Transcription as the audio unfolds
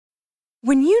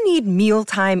When you need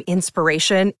mealtime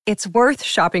inspiration, it's worth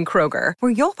shopping Kroger,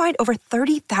 where you'll find over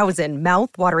 30,000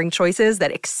 mouth-watering choices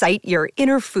that excite your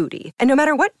inner foodie. And no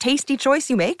matter what tasty choice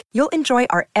you make, you'll enjoy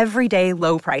our everyday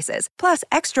low prices, plus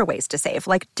extra ways to save,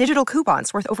 like digital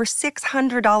coupons worth over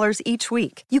 $600 each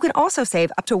week. You can also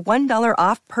save up to $1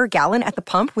 off per gallon at the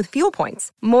pump with fuel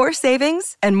points. More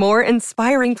savings and more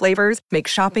inspiring flavors make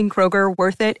shopping Kroger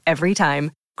worth it every time.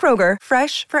 Kroger,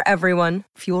 fresh for everyone.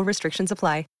 Fuel restrictions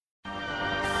apply.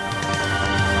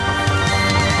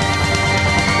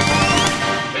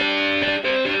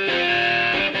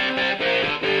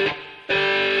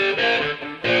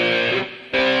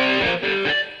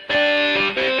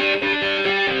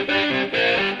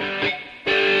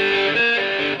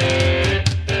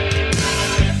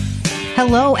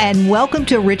 Hello and welcome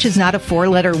to Rich is Not a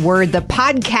Four-Letter Word, the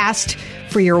podcast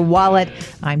for your wallet.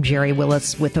 I'm Jerry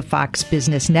Willis with the Fox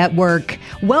Business Network.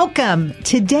 Welcome.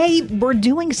 Today we're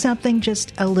doing something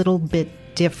just a little bit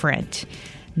different.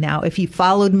 Now, if you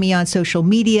followed me on social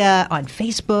media, on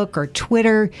Facebook or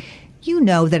Twitter, you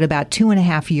know that about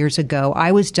 2.5 years ago,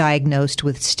 I was diagnosed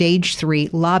with stage 3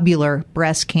 lobular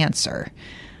breast cancer.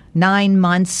 9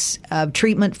 months of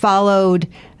treatment followed,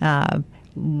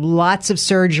 lots of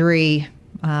surgery,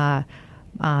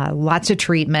 lots of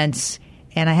treatments.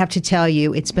 And I have to tell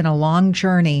you, it's been a long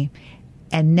journey.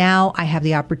 And now I have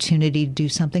the opportunity to do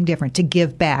something different, to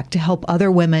give back, to help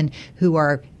other women who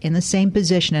are in the same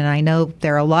position. And I know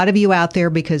there are a lot of you out there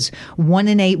because 1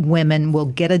 in 8 women will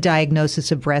get a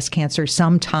diagnosis of breast cancer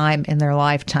sometime in their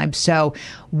lifetime. So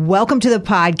welcome to the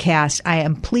podcast. I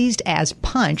am pleased as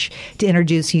punch to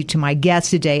introduce you to my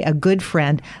guest today, a good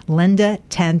friend, Linda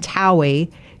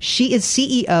Tantawi. She is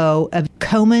CEO of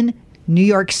Komen New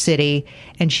York City,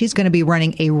 and she's going to be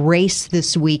running a race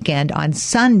this weekend on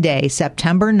Sunday,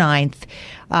 September 9th.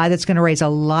 That's going to raise a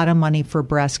lot of money for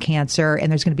breast cancer,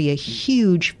 and there's going to be a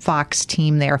huge Fox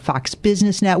team there, Fox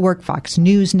Business Network, Fox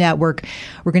News Network.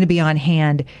 We're going to be on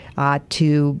hand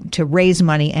to raise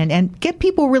money and get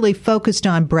people really focused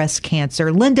on breast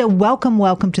cancer. Linda,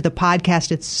 welcome to the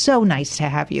podcast. It's so nice to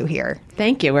have you here.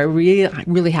 Thank you. We're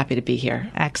really happy to be here.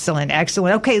 Excellent.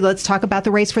 Okay, let's talk about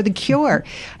the Race for the Cure.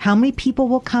 How many people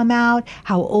will come out?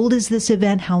 How old is this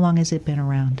event? How long has it been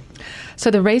around? So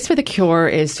the Race for the Cure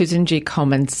is Susan G.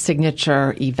 Komen's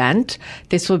signature event.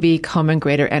 This will be Komen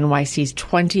Greater NYC's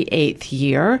 28th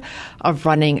year of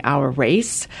running our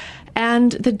race.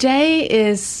 And the day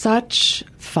is such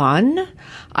fun.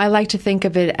 I like to think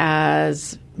of it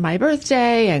as my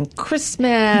birthday and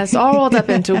Christmas all rolled up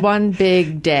into one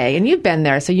big day. And you've been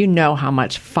there, so you know how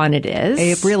much fun it is.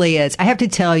 It really is. I have to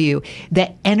tell you,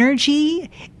 the energy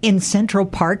in Central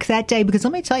Park that day, because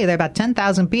let me tell you, there are about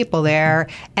 10,000 people there,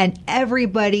 and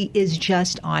everybody is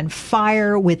just on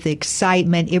fire with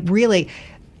excitement. It really...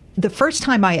 The first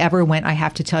time I ever went, I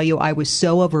have to tell you, I was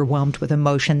so overwhelmed with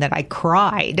emotion that I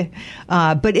cried.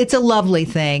 But it's a lovely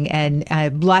thing,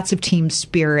 and lots of team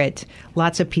spirit,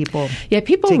 lots of people. Yeah,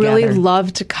 people together. Really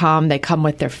love to come. They come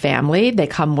with their family, they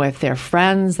come with their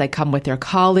friends, they come with their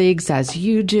colleagues, as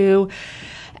you do.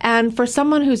 And for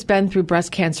someone who's been through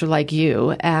breast cancer like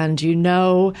you, and you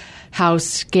know how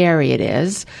scary it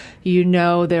is, you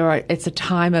know it's a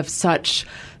time of such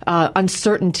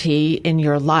uncertainty in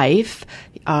your life.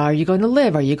 Are you going to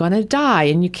live? Are you going to die?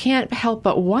 And you can't help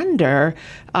but wonder,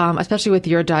 especially with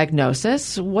your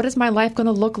diagnosis, what is my life going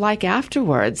to look like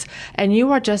afterwards? And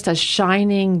you are just a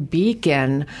shining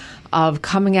beacon of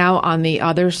coming out on the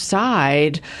other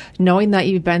side, knowing that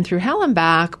you've been through hell and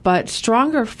back, but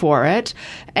stronger for it,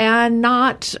 and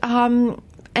not mad,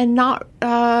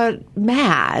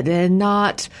 and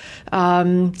not.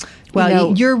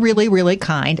 Well, you're really, really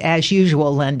kind, as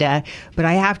usual, Linda. But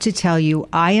I have to tell you,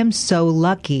 I am so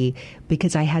lucky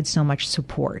because I had so much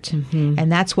support. Mm-hmm.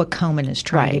 And that's what Komen is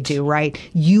trying to do, right?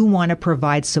 You want to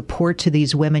provide support to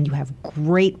these women. You have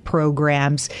great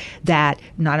programs that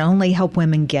not only help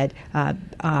women get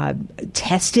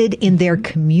tested in their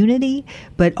community,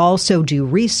 but also do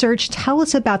research. Tell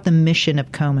us about the mission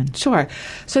of Komen. Sure.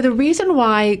 So the reason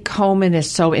why Komen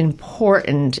is so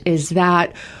important is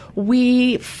that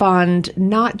we fund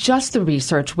not just the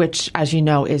research, which, as you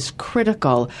know, is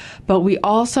critical, but we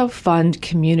also fund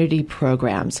community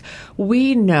programs.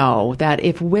 We know that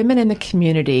if women in the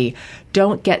community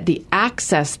don't get the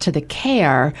access to the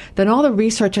care, then all the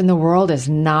research in the world is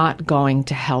not going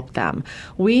to help them.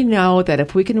 We know that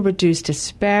if we can reduce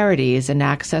disparities in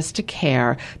access to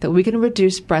care, that we can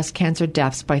reduce breast cancer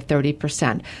deaths by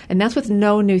 30%. And that's with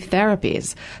no new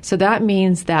therapies. So that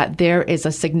means that there is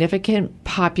a significant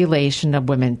population population of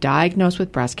women diagnosed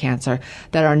with breast cancer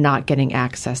that are not getting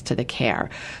access to the care.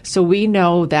 So we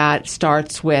know that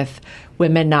starts with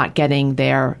women not getting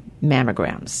their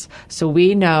mammograms. So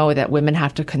we know that women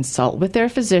have to consult with their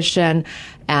physician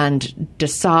and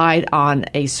decide on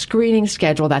a screening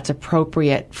schedule that's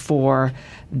appropriate for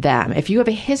them. If you have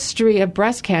a history of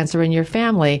breast cancer in your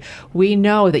family, we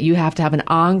know that you have to have an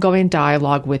ongoing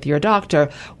dialogue with your doctor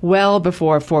well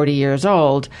before 40 years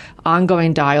old,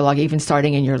 ongoing dialogue even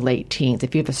starting in your late teens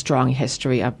if you have a strong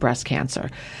history of breast cancer.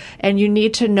 And you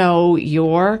need to know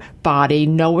your body,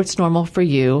 know what's normal for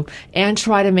you, and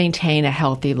try to maintain a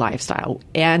healthy lifestyle.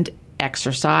 And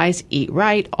exercise, eat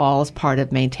right, all is part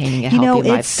of maintaining a healthy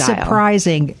lifestyle. It's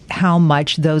surprising how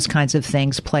much those kinds of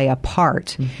things play a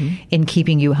part in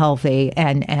keeping you healthy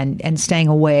and staying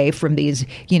away from these,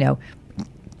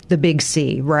 the big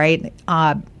C, right?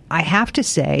 I have to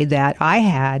say that I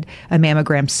had a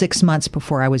mammogram 6 months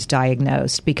before I was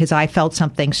diagnosed because I felt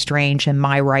something strange in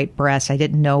my right breast. I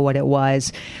didn't know what it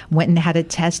was. Went and had it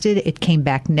tested. It came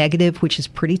back negative, which is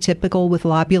pretty typical with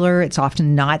lobular. It's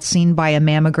often not seen by a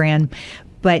mammogram.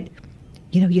 But,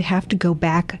 you have to go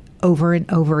back over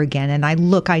and over again. And I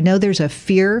know there's a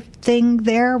fear thing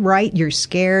there, right? You're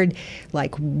scared.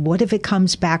 Like, what if it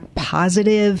comes back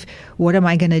positive? What am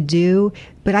I going to do?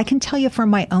 But I can tell you from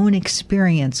my own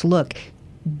experience, look,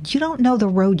 you don't know the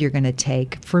road you're going to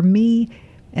take. For me,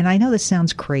 and I know this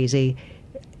sounds crazy,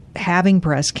 having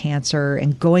breast cancer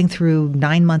and going through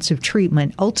 9 months of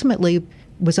treatment ultimately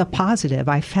was a positive.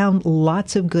 I found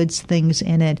lots of good things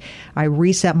in it. I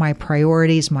reset my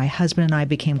priorities. My husband and I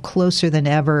became closer than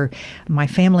ever. My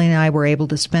family and I were able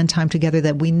to spend time together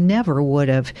that we never would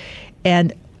have.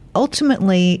 And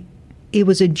ultimately, it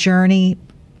was a journey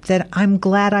that I'm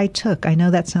glad I took. I know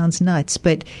that sounds nuts,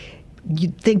 but you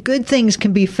think good things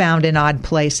can be found in odd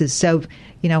places. So,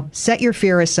 set your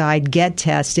fear aside, get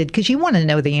tested, because you want to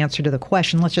know the answer to the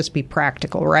question. Let's just be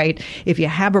practical, right? If you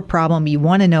have a problem, you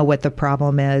want to know what the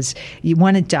problem is. You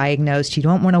want it diagnosed. You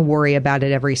don't want to worry about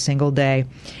it every single day.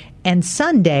 And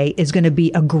Sunday is going to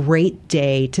be a great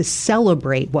day to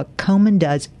celebrate what Komen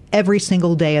does every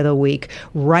single day of the week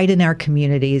right in our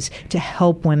communities to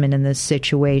help women in this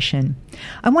situation.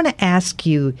 I want to ask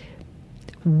you,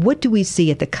 what do we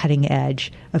see at the cutting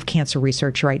edge of cancer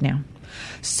research right now?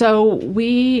 So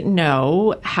we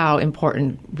know how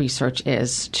important research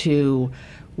is to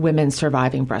women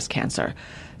surviving breast cancer.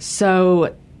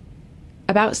 So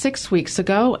about 6 weeks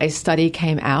ago, a study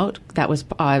came out that was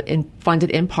funded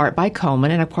in part by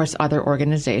Komen and, of course, other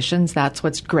organizations. That's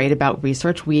what's great about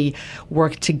research. We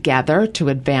work together to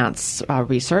advance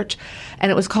research.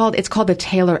 And it's called the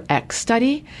TAILOR-X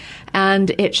study.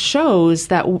 And it shows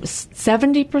that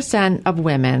 70% of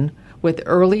women with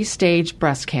early stage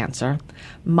breast cancer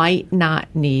might not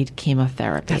need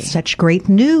chemotherapy. That's such great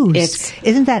news.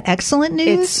 Isn't that excellent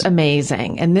news? It's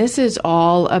amazing. And this is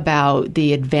all about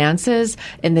the advances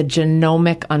in the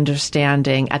genomic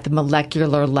understanding at the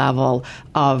molecular level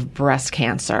of breast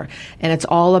cancer. And it's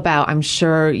all about, I'm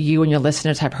sure you and your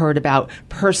listeners have heard about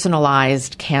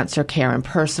personalized cancer care and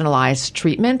personalized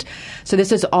treatment. So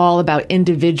this is all about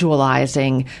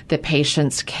individualizing the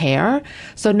patient's care.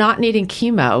 So not needing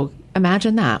chemo,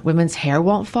 imagine that. Women's hair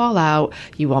won't fall out.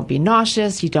 You won't be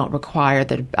nauseous. You don't require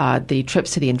the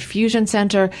trips to the infusion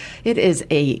center. It is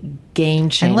a game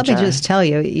changer. And let me just tell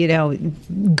you,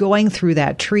 going through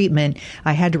that treatment,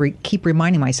 I had to keep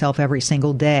reminding myself every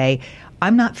single day,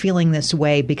 I'm not feeling this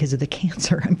way because of the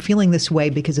cancer. I'm feeling this way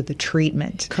because of the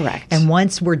treatment. Correct. And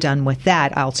once we're done with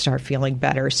that, I'll start feeling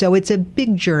better. So it's a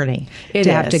big journey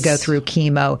to have to go through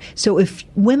chemo. So if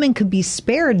women could be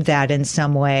spared that in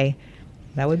some way,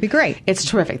 that would be great. It's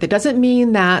terrific. That doesn't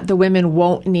mean that the women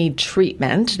won't need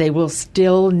treatment. They will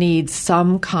still need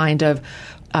some kind of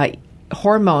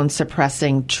hormone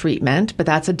suppressing treatment, but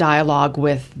that's a dialogue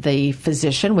with the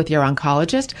physician, with your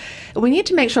oncologist. We need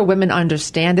to make sure women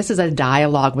understand this is a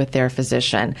dialogue with their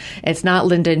physician. It's not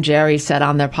Linda and Jerry said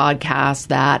on their podcast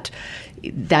that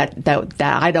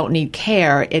I don't need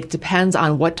care. It depends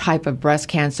on what type of breast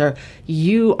cancer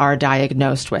you are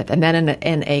diagnosed with. And then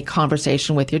in a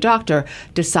conversation with your doctor,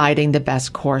 deciding the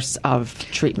best course of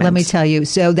treatment. Let me tell you.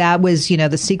 So that was,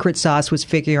 the secret sauce was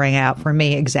figuring out for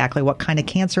me exactly what kind of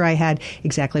cancer I had,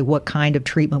 exactly what kind of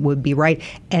treatment would be right.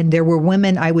 And there were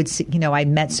women I would see, I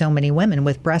met so many women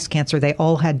with breast cancer. They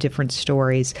all had different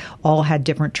stories, all had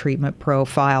different treatment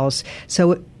profiles.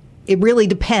 So it really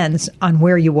depends on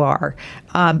where you are.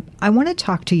 I want to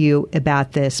talk to you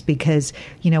about this because,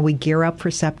 we gear up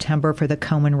for September for the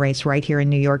Komen race right here in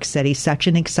New York City. Such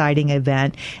an exciting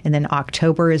event. And then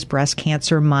October is Breast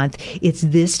Cancer Month. It's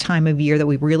this time of year that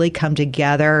we really come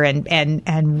together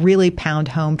and really pound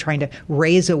home trying to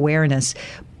raise awareness.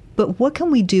 But what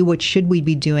can we do? What should we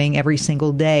be doing every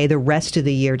single day the rest of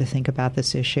the year to think about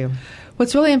this issue?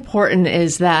 What's really important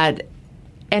is that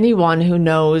anyone who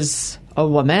knows a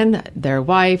woman, their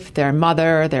wife, their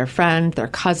mother, their friend, their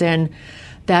cousin,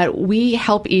 that we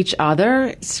help each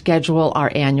other schedule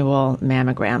our annual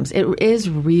mammograms. It is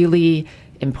really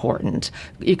important.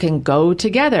 You can go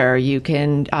together. You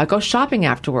can go shopping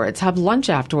afterwards, have lunch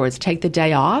afterwards, take the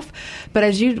day off. But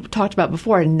as you talked about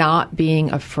before, not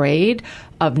being afraid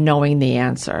of knowing the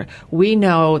answer. We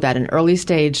know that an early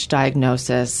stage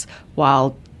diagnosis,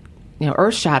 while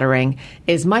earth-shattering,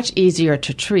 is much easier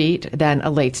to treat than a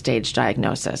late-stage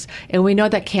diagnosis. And we know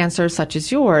that cancer such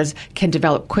as yours can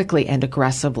develop quickly and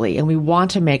aggressively. And we want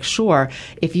to make sure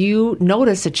if you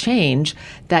notice a change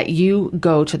that you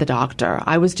go to the doctor.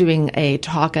 I was doing a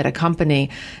talk at a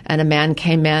company and a man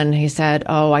came in. He said,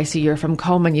 "Oh, I see you're from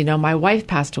Komen. My wife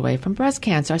passed away from breast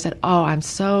cancer." I said, "Oh, I'm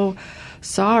so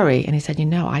sorry." And he said,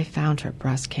 "I found her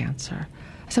breast cancer."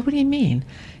 I said, "What do you mean?"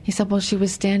 He said, "Well, she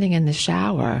was standing in the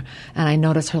shower, and I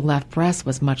noticed her left breast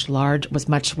was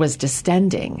was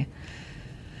distending,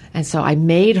 and so I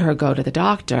made her go to the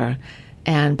doctor.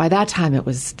 And by that time, it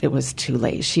was too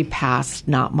late. She passed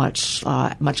not much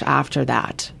after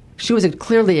that. She was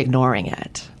clearly ignoring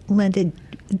it." Linda,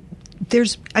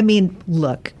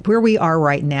 look where we are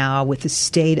right now with the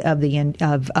state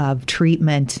of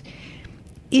treatment.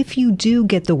 If you do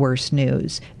get the worst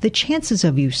news, the chances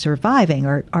of you surviving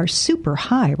are super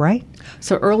high, right?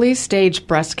 So early stage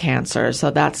breast cancer,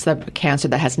 so that's the cancer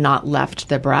that has not left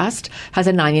the breast, has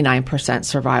a 99%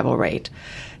 survival rate.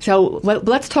 So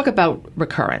let's talk about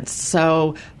recurrence.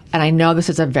 So, and I know this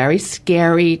is a very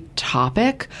scary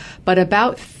topic, but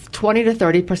about 20 to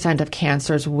 30% of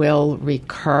cancers will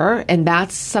recur, and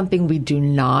that's something we do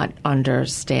not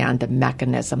understand, the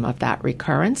mechanism of that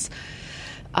recurrence.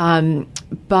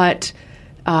 But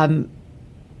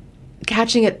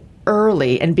catching it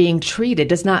early and being treated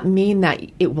does not mean that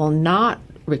it will not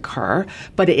recur,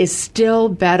 but it is still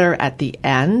better at the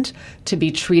end to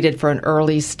be treated for an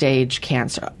early stage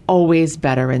cancer. Always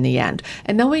better in the end.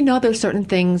 And then we know there's certain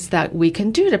things that we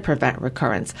can do to prevent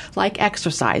recurrence, like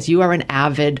exercise. You are an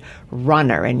avid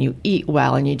runner and you eat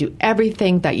well and you do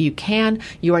everything that you can.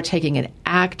 You are taking an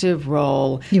active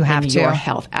role in your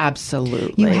health.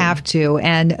 Absolutely. You have to.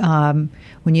 And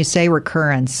when you say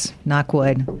recurrence, knock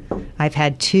wood, I've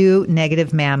had 2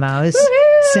 negative mammos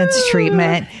since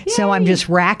treatment. Yay. So I'm just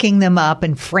racking them up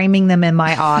and framing them in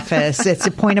my office. It's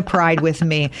a point of pride with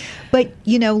me. But,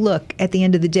 look, at the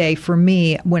end of the day, for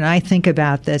me, when I think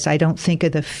about this, I don't think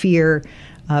of the fear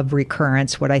of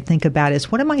recurrence. What I think about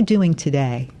is, what am I doing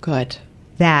today? Good.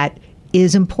 That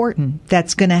is important.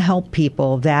 That's going to help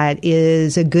people. That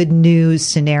is a good news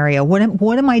scenario. What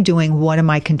am I doing? What am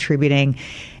I contributing?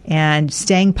 And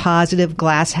staying positive,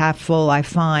 glass half full, I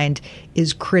find,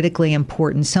 is critically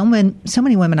important. So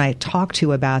many women I talk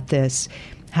to about this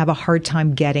have a hard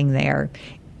time getting there.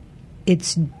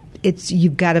 It's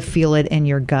you've got to feel it in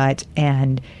your gut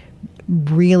and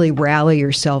really rally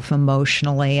yourself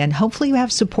emotionally, and hopefully you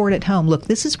have support at home. Look,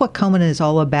 this is what Komen is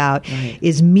all about, right,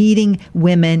 is meeting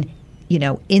women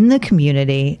in the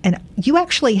community. And you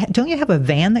actually, don't you have a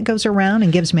van that goes around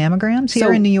and gives mammograms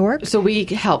here in New York? So we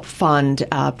help fund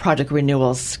Project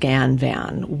Renewal's Scan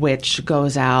Van, which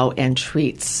goes out and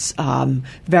treats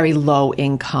very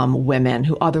low-income women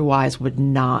who otherwise would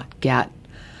not get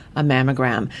a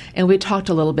mammogram. And we talked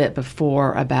a little bit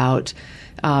before about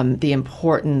the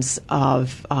importance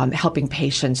of helping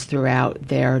patients throughout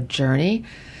their journey.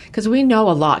 Because we know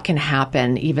a lot can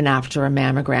happen even after a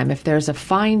mammogram. If there's a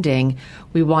finding,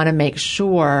 we want to make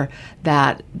sure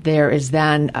that there is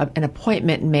then an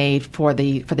appointment made for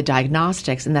the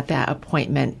diagnostics, and that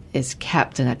appointment is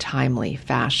kept in a timely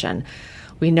fashion.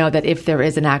 We know that if there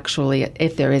is actually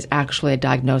a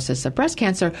diagnosis of breast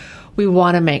cancer, we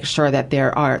want to make sure that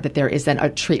there is then a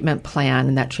treatment plan,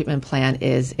 and that treatment plan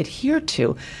is adhered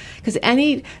to. Because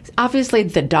obviously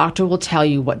the doctor will tell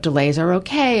you what delays are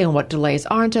okay and what delays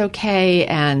aren't okay,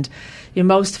 and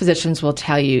most physicians will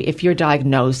tell you if you're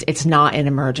diagnosed, it's not an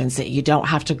emergency. You don't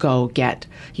have to go get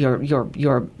your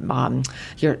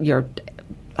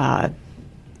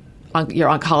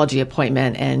oncology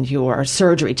appointment and your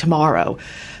surgery tomorrow.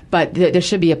 But there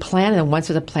should be a plan, and once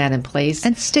there's a plan in place...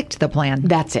 And stick to the plan.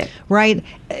 That's it. Right?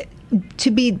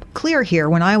 to be clear here,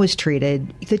 when I was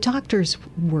treated, the doctors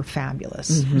were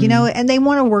fabulous, you know, and they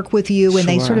want to work with you and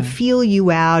they sort of feel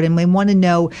you out and they want to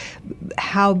know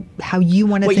how you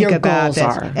want to think about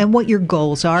this and what your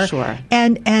goals are. Sure.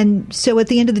 And so at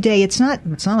the end of the day, it's not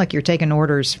like you're taking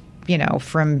orders, you know,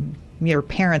 from your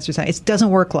parents or something. It doesn't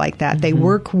work like that. They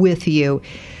work with you.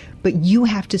 But you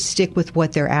have to stick with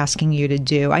what they're asking you to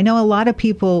do. I know a lot of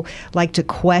people like to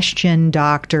question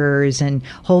doctors and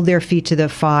hold their feet to the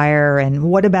fire and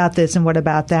what about this and what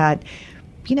about that.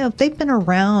 You know, they've been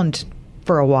around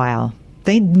for a while.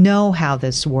 They know how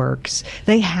this works.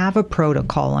 They have a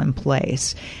protocol in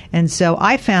place. And so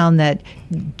I found that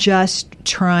just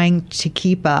trying to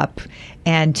keep up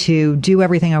and to do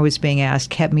everything I was being asked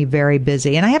kept me very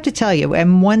busy. And I have to tell you,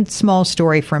 and one small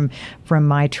story from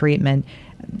my treatment,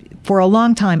 for a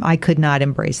long time, I could not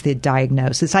embrace the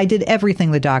diagnosis. I did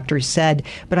everything the doctors said,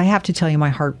 but I have to tell you, my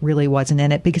heart really wasn't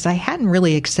in it because I hadn't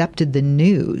really accepted the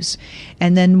news.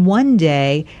 And then one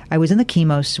day, I was in the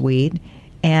chemo suite,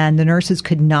 and the nurses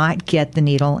could not get the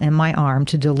needle in my arm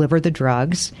to deliver the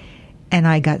drugs. And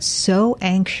I got so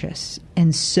anxious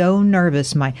and so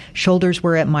nervous. My shoulders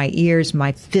were at my ears.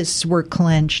 My fists were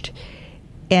clenched.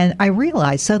 And I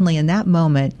realized suddenly in that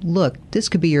moment, look, this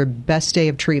could be your best day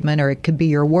of treatment or it could be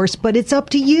your worst, but it's up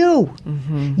to you.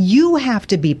 You have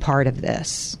to be part of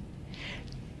this.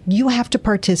 You have to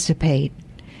participate.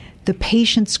 The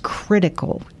patient's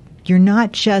critical. You're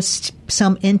not just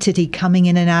some entity coming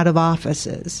in and out of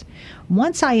offices.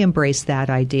 Once I embraced that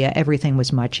idea, everything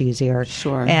was much easier.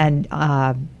 Sure. And,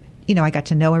 you know, I got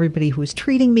to know everybody who was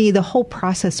treating me. The whole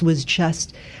process was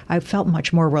just, I felt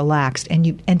much more relaxed.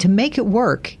 And to make it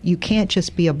work, you can't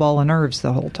just be a ball of nerves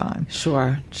the whole time.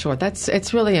 Sure.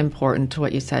 It's really important to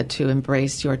what you said, to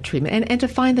embrace your treatment and to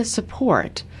find the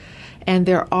support. And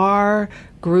there are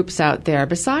groups out there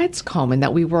besides Komen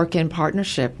that we work in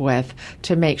partnership with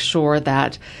to make sure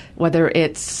that whether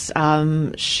it's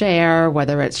SHARE,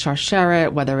 whether it's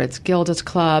Sharsheret, whether it's Gilda's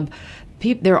Club,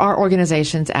 there are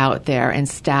organizations out there and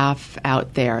staff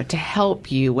out there to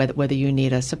help you, whether you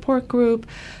need a support group.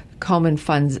 Komen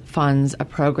funds a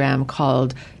program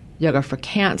called Yoga for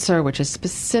Cancer, which is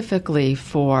specifically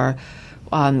for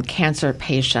cancer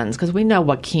patients, because we know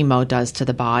what chemo does to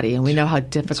the body and we know how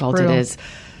difficult it is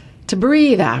to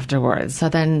breathe afterwards. So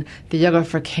then the Yoga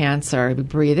for Cancer, we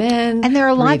breathe in, and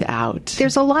breathe out.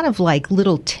 There's a lot of like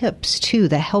little tips too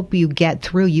that help you get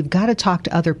through. You've got to talk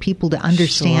to other people to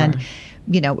understand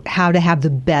you know, how to have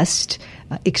the best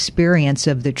experience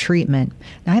of the treatment.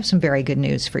 Now, I have some very good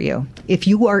news for you. If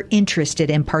you are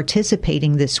interested in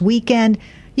participating this weekend,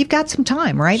 you've got some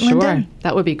time, right, Linda? Sure.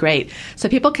 That would be great. So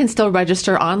people can still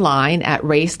register online at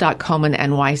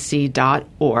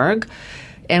race.komennyc.org.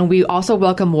 And we also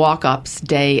welcome walk-ups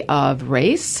day of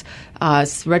race.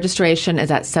 Registration is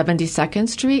at 72nd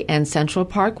Street and Central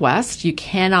Park West. You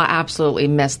cannot absolutely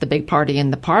miss the big party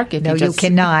in the park if you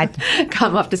cannot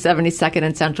come up to 72nd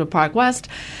and Central Park West.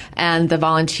 And the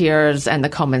volunteers and the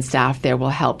Komen staff there will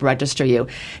help register you.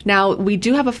 Now, we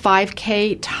do have a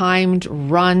 5K timed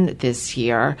run this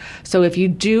year. So if you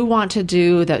do want to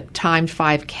do the timed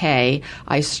 5K,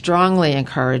 I strongly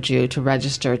encourage you to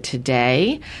register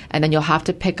today. And then you'll have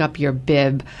to pick up your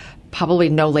bib probably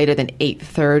no later than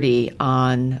 8:30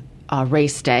 on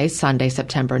race day, Sunday,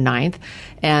 September 9th.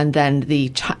 And then the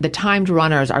timed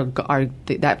runners are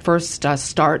that first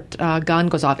start gun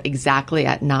goes off exactly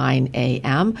at 9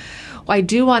 a.m. I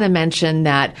do want to mention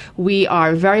that we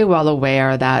are very well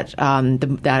aware that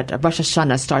that Rosh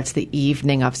Hashanah starts the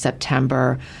evening of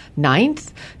September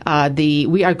 9th.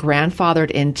 We are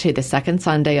grandfathered into the second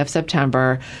Sunday of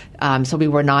September, so we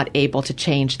were not able to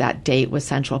change that date with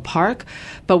Central Park.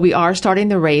 But we are starting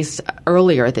the race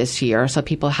earlier this year, so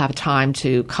people have time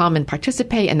to come and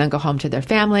participate and then go home to their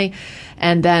family.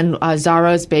 And then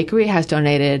Zaro's Bakery has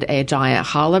donated a giant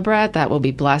challah bread that will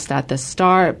be blessed at the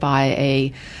start by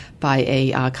a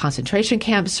concentration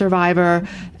camp survivor,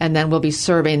 and then we'll be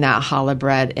serving that challah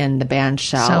bread in the band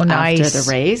shell after the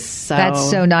race. So that's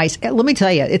so nice. Let me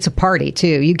tell you, it's a party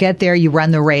too. You get there, you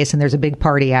run the race, and there's a big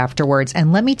party afterwards.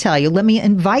 And let me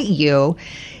invite you.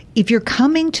 If you're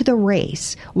coming to the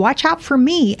race, watch out for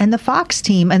me and the Fox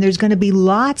team. And there's going to be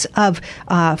lots of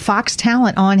Fox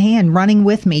talent on hand running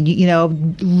with me. You know,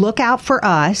 look out for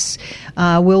us.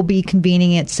 We'll be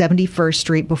convening at 71st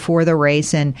Street before the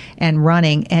race and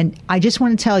running. And I just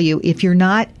want to tell you, if you're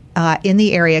not in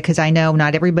the area, because I know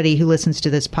not everybody who listens to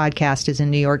this podcast is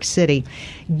in New York City,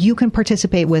 you can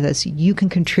participate with us. You can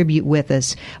contribute with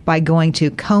us by going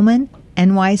to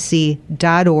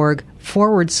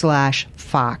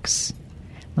KomenNYC.org/Fox.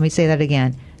 Let me say that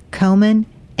again.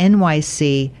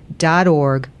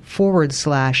 KomenNYC.org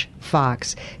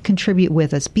Fox. Contribute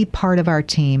with us. Be part of our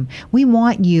team. We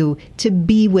want you to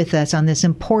be with us on this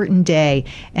important day.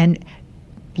 And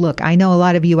look, I know a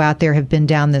lot of you out there have been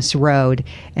down this road,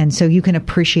 and so you can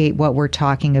appreciate what we're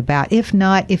talking about. If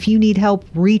not, if you need help,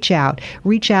 reach out.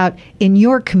 Reach out in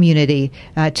your community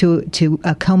to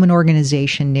a Komen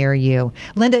organization near you.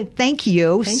 Linda, thank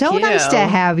you. Thank so you. nice to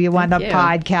have you on the Thank you.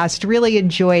 podcast. Really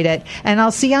enjoyed it. And I'll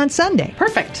see you on Sunday.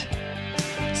 Perfect.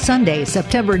 Sunday,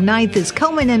 September 9th is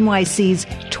Komen NYC's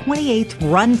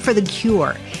 28th Run for the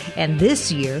Cure. And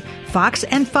this year, Fox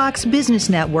and Fox Business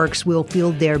Networks will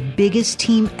field their biggest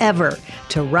team ever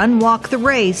to run, walk the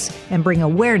race and bring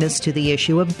awareness to the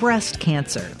issue of breast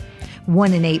cancer.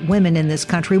 1 in 8 women in this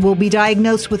country will be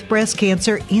diagnosed with breast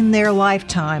cancer in their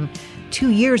lifetime.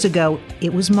 2 years ago,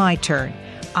 it was my turn.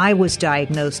 I was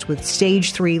diagnosed with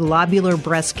stage 3 lobular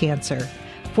breast cancer.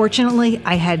 Fortunately,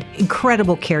 I had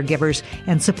incredible caregivers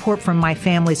and support from my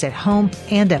families at home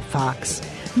and at Fox.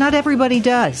 Not everybody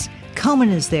does.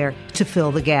 Komen is there to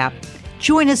fill the gap.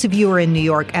 Join us if you are in New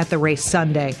York at the race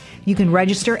Sunday. You can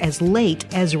register as late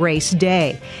as race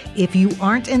day. If you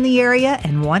aren't in the area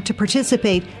and want to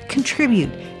participate,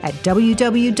 contribute at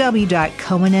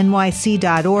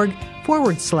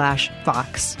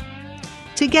www.komennyc.org/Fox.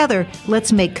 Together,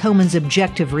 let's make Komen's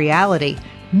objective reality.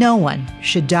 No one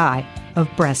should die of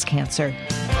breast cancer.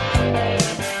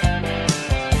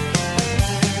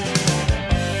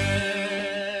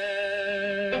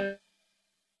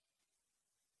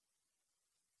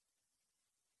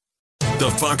 The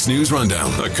Fox News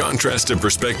Rundown, a contrast of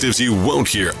perspectives you won't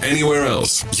hear anywhere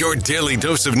else. Your daily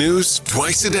dose of news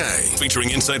twice a day,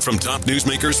 featuring insight from top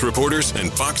newsmakers, reporters,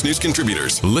 and Fox News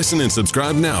contributors. Listen and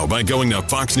subscribe now by going to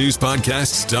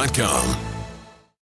foxnewspodcasts.com.